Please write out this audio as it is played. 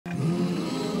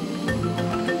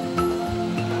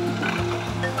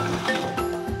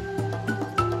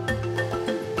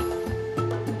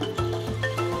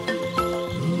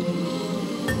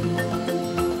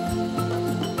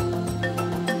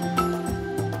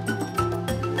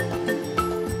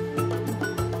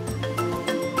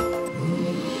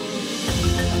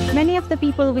Many of the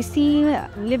people we see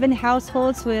live in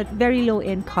households with very low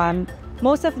income.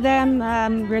 Most of them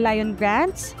rely on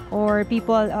grants or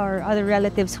people or other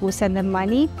relatives who send them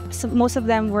money. So most of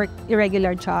them work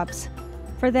irregular jobs.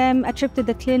 For them, a trip to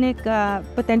the clinic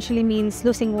potentially means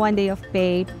losing one day of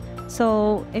pay.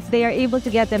 So if they are able to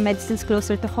get the medicines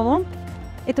closer to home,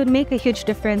 it would make a huge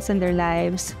difference in their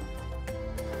lives.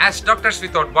 As Doctors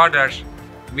Without Borders,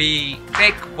 we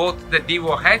take both the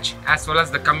DOH as well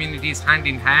as the communities hand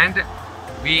in hand.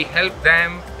 We help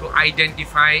them to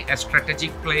identify a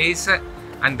strategic place,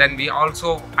 and then we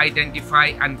also identify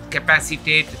and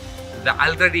capacitate the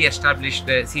already established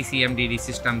CCMDD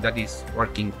system that is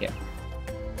working here.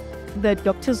 The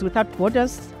Doctors Without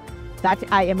Borders that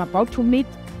I am about to meet,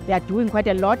 they are doing quite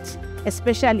a lot,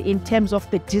 especially in terms of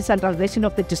the decentralization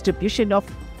of the distribution of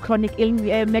chronic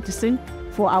medicine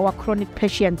for our chronic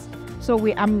patients. So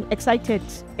I'm excited.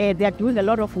 They are doing a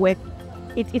lot of work.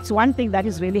 It's one thing that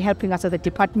is really helping us as a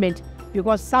department,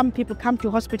 because some people come to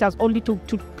hospitals only to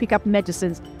pick up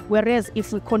medicines, whereas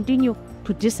if we continue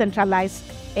to decentralize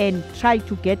and try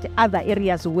to get other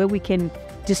areas where we can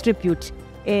distribute.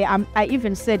 I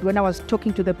even said when I was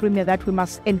talking to the Premier that we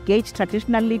must engage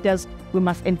traditional leaders, we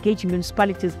must engage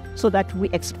municipalities so that we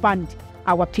expand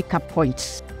our pickup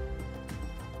points.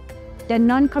 The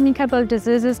non-communicable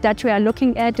diseases that we are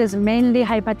looking at is mainly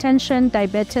hypertension,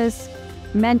 diabetes,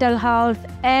 mental health,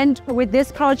 and with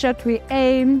this project we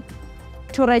aim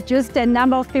to reduce the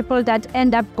number of people that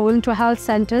end up going to health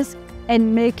centers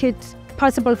and make it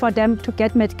possible for them to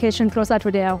get medication closer to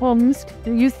their homes.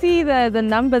 You see the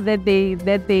number that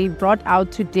they brought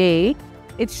out today.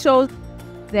 It shows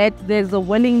that there's a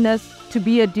willingness to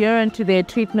be adherent to their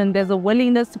treatment. There's a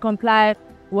willingness to comply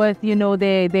with,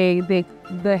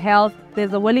 the health.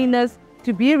 There's a willingness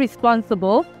to be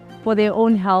responsible for their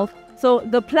own health. So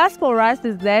the plus for us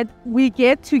is that we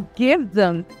get to give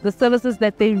them the services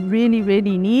that they really,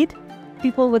 really need.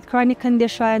 People with chronic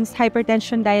conditions,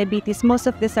 hypertension, diabetes, most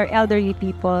of these are elderly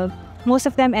people. Most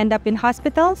of them end up in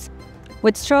hospitals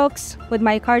with strokes, with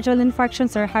myocardial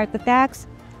infarctions or heart attacks,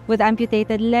 with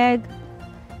amputated leg.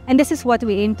 And this is what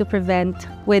we aim to prevent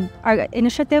with our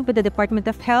initiative with the Department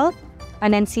of Health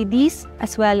and NCDs,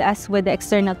 as well as with the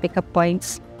external pickup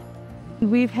points.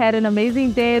 We've had an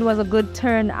amazing day. It was a good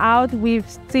turnout. We've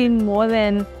seen more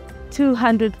than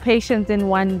 200 patients in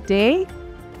one day.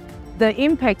 The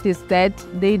impact is that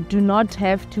they do not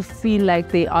have to feel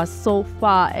like they are so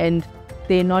far and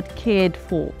they're not cared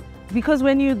for. Because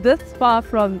when you're this far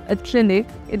from a clinic,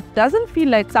 it doesn't feel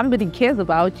like somebody cares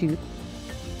about you.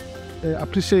 I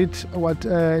appreciate what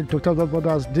Dr. Without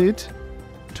Borders did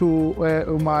to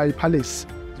my palace.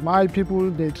 My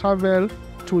people, they travel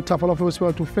to Tapalofa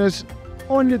Hospital to fetch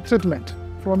only treatment.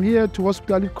 From here to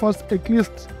hospital, it costs at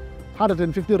least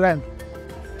 150 rand.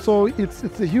 So it's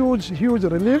a huge, huge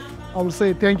relief. I will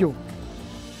say thank you.